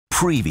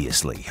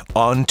Previously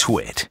on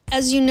TWiT.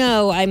 As you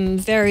know, I'm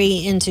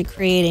very into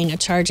creating a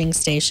charging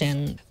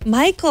station.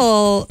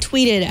 Michael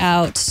tweeted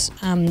out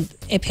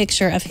a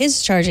picture of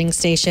his charging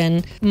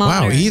station.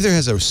 Modern. Wow, he either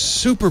has a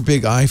super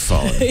big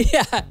iPhone.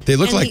 Yeah. They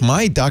look like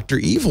my Dr.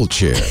 Evil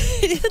chair.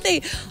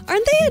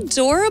 Aren't they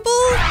adorable?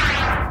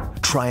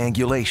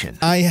 Triangulation.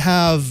 I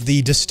have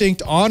the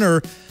distinct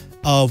honor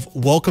of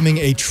welcoming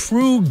a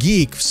true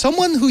geek,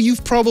 someone who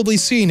you've probably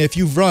seen if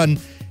you've run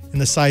in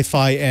the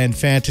sci-fi and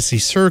fantasy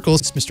circles.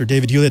 It's Mr.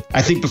 David Hewlett.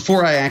 I think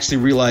before I actually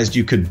realized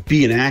you could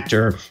be an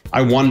actor,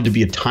 I wanted to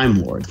be a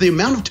Time Lord. The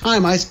amount of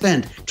time I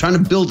spent trying to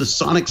build a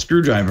sonic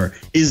screwdriver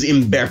is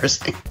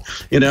embarrassing,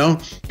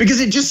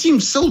 because it just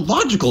seems so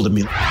logical to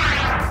me.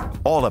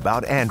 All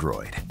about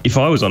Android. If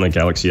I was on a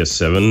Galaxy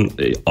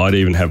S7, I'd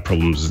even have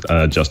problems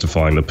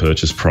justifying the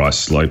purchase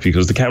price,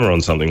 because the camera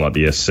on something like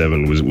the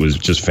S7 was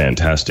just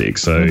fantastic.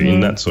 So in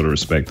that sort of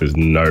respect, there's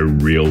no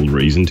real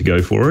reason to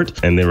go for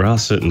it. And there are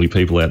certainly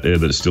people out there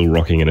that are still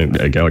rocking in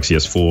a Galaxy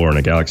S4 and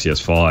a Galaxy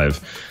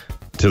S5.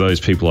 To those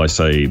people, I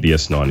say the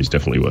S9 is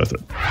definitely worth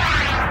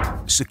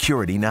it.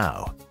 Security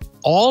Now.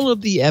 All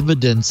of the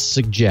evidence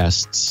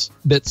suggests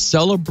that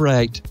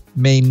Celebrite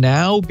may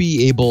now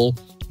be able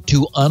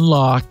to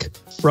unlock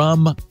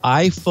from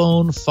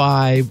iPhone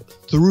 5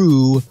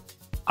 through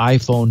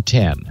iPhone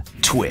 10.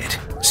 TWiT.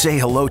 Say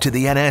hello to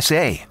the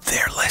NSA.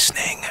 They're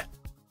listening.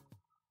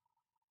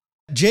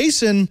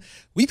 Jason,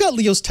 we've got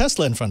Leo's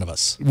Tesla in front of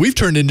us. We've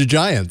turned into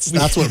giants.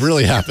 That's what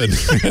really happened.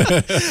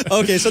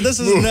 Okay, so this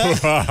is